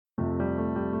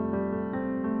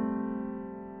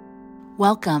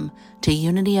Welcome to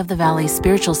Unity of the Valley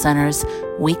Spiritual Center's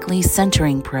weekly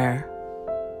centering prayer.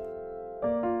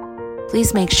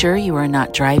 Please make sure you are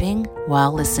not driving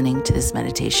while listening to this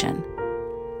meditation.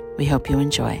 We hope you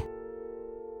enjoy.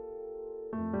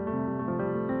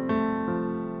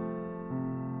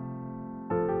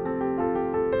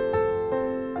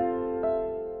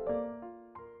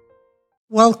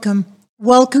 Welcome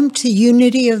to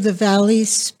Unity of the Valley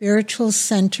Spiritual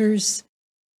Center's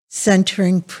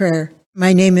centering prayer.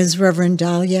 My name is Reverend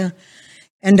Dahlia,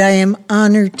 and I am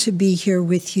honored to be here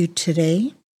with you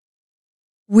today.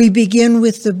 We begin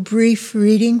with a brief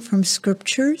reading from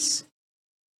scriptures,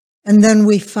 and then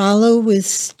we follow with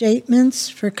statements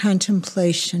for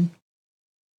contemplation.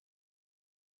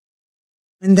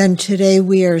 And then today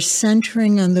we are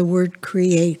centering on the word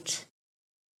create.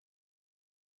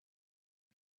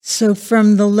 So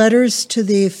from the letters to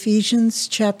the Ephesians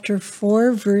chapter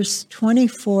 4, verse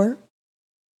 24,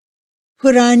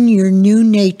 put on your new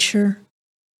nature,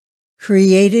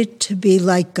 created to be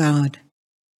like God.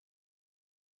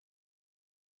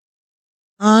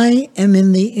 I am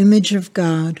in the image of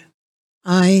God.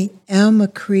 I am a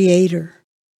creator.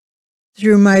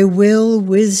 Through my will,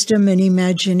 wisdom, and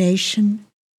imagination,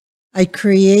 I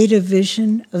create a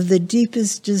vision of the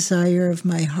deepest desire of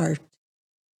my heart.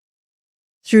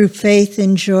 Through faith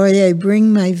and joy, I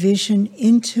bring my vision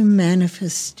into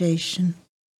manifestation.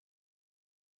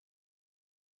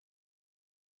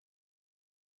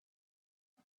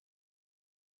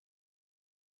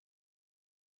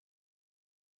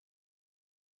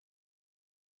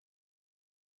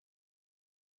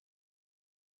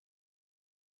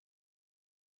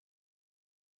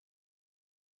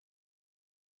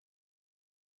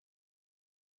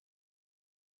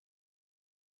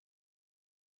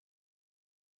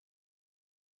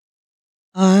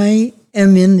 I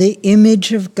am in the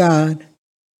image of God.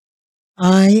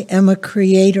 I am a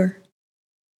creator.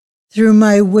 Through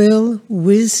my will,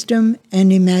 wisdom,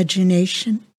 and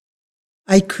imagination,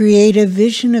 I create a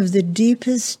vision of the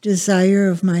deepest desire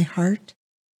of my heart.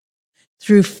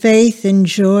 Through faith and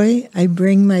joy, I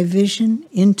bring my vision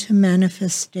into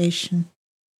manifestation.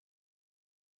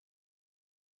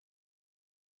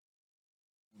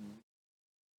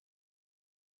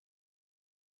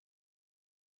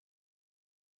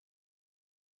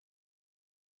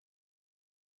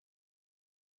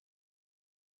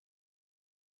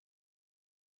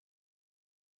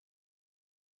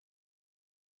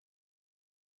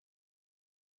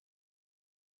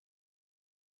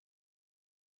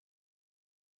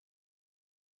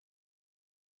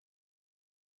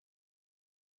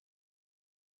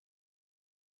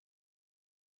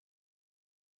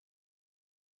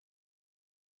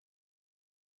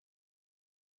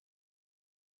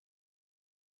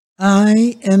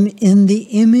 I am in the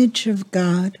image of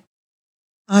God.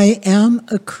 I am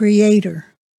a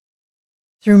creator.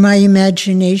 Through my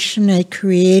imagination, I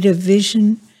create a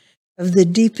vision of the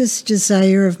deepest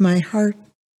desire of my heart.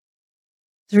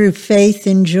 Through faith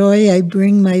and joy, I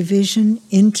bring my vision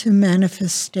into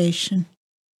manifestation.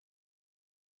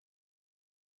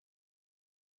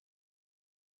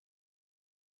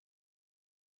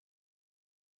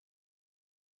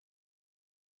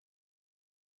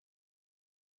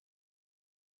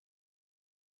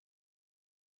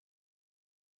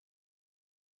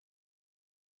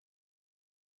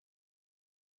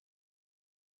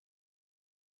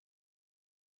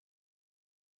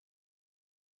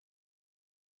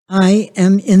 I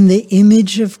am in the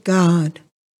image of God.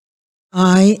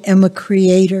 I am a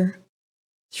creator.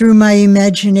 Through my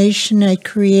imagination, I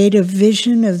create a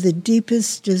vision of the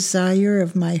deepest desire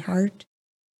of my heart.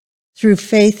 Through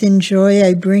faith and joy,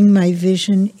 I bring my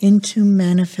vision into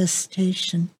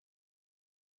manifestation.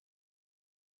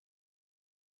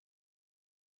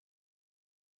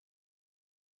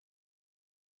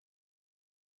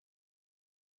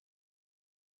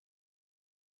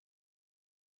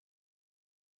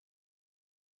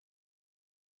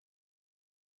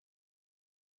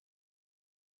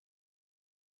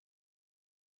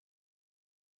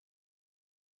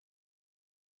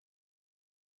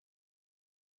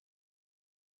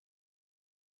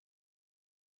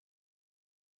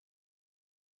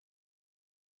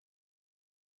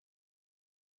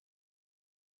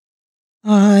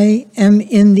 I am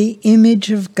in the image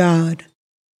of God.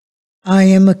 I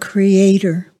am a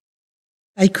creator.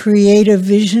 I create a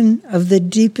vision of the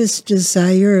deepest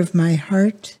desire of my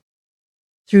heart.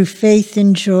 Through faith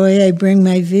and joy, I bring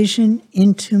my vision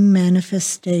into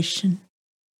manifestation.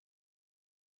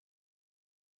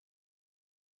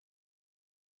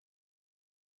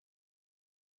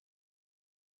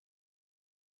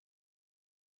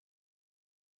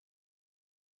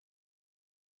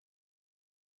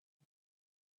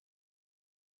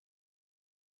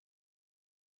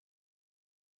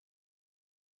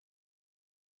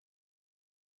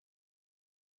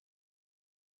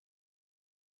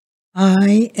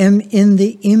 I am in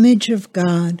the image of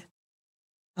God.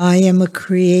 I am a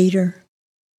creator.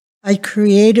 I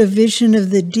create a vision of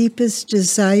the deepest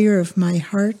desire of my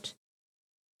heart.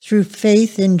 Through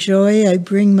faith and joy, I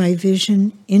bring my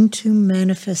vision into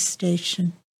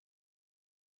manifestation.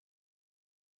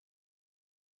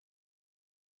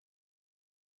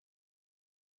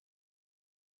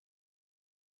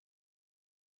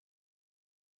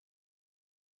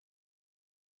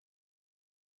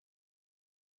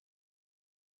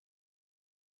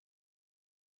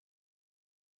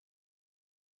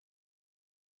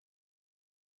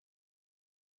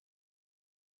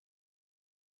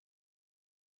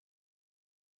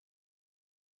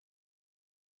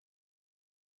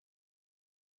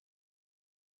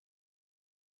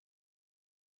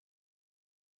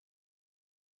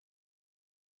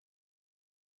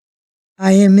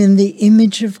 I am in the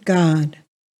image of God.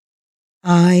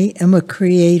 I am a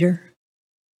creator.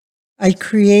 I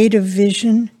create a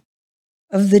vision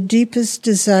of the deepest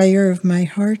desire of my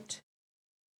heart,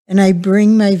 and I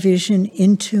bring my vision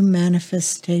into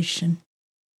manifestation.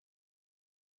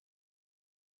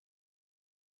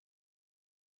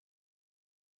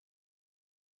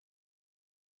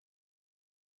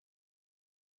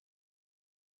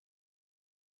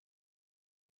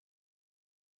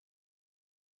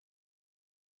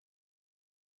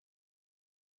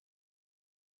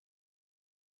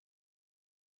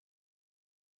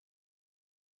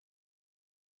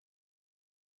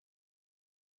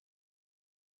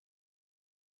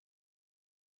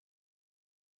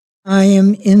 I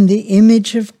am in the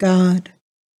image of God.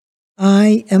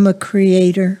 I am a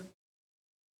creator.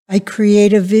 I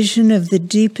create a vision of the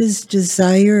deepest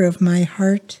desire of my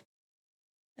heart,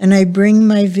 and I bring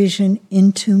my vision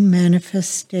into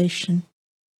manifestation.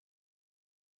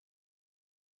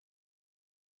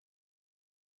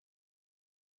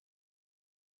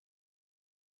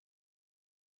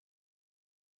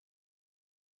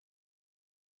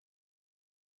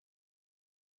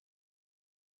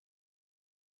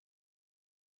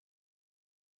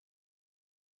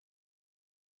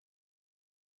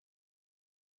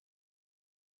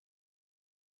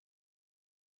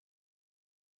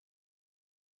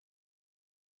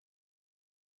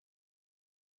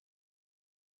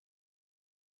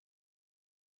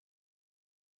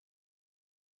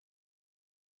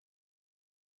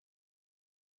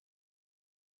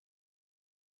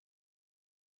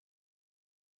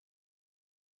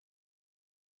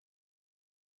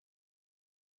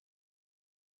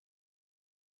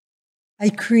 I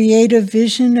create a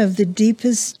vision of the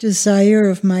deepest desire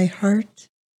of my heart,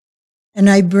 and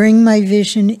I bring my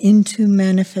vision into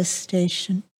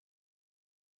manifestation.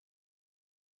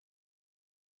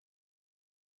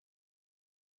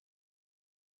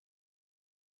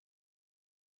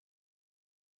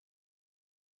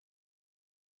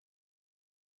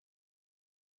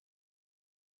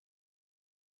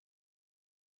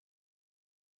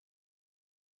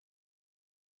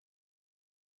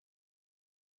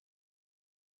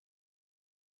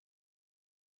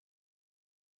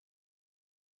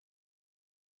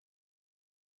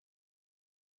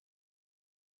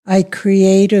 I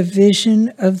create a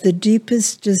vision of the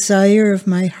deepest desire of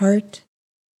my heart,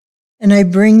 and I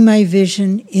bring my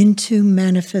vision into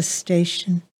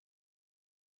manifestation.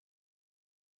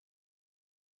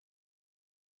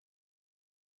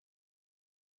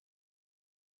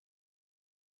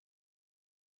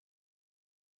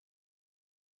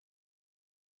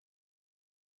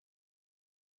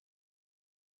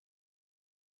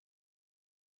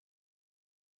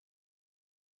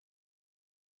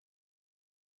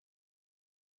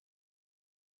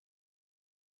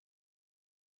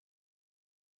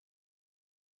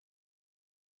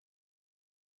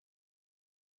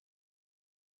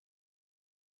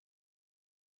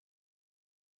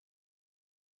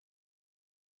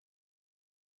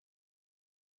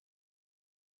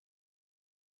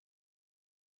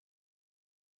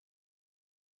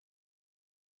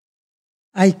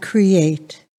 I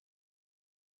create.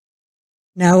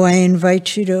 Now I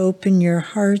invite you to open your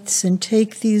hearts and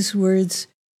take these words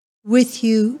with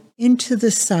you into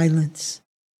the silence.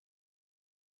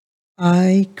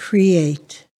 I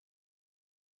create.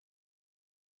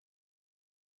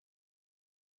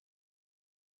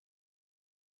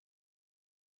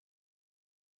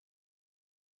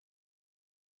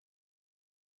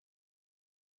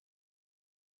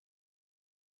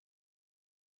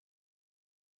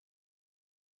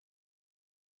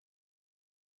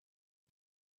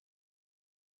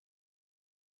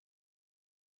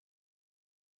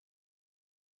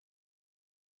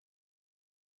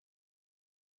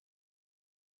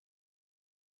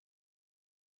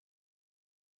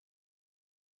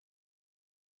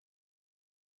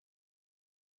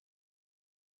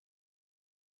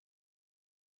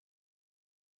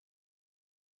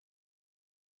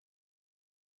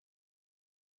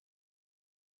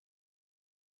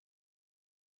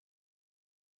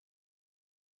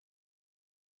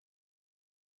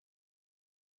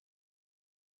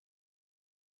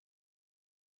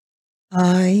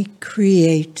 I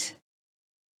create.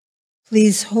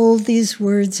 Please hold these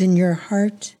words in your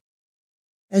heart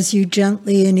as you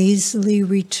gently and easily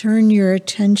return your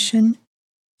attention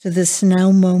to this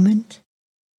now moment.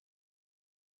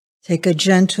 Take a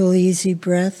gentle, easy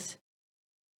breath.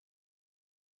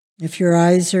 If your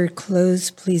eyes are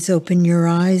closed, please open your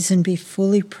eyes and be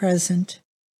fully present.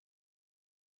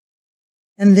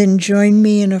 And then join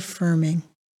me in affirming,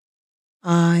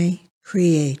 I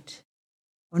create.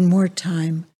 One more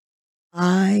time,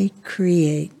 I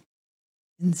create.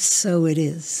 And so it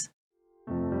is.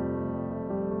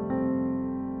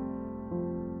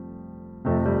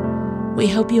 We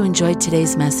hope you enjoyed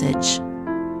today's message.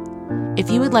 If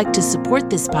you would like to support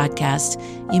this podcast,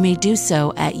 you may do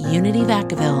so at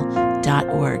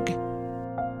unityvacaville.org.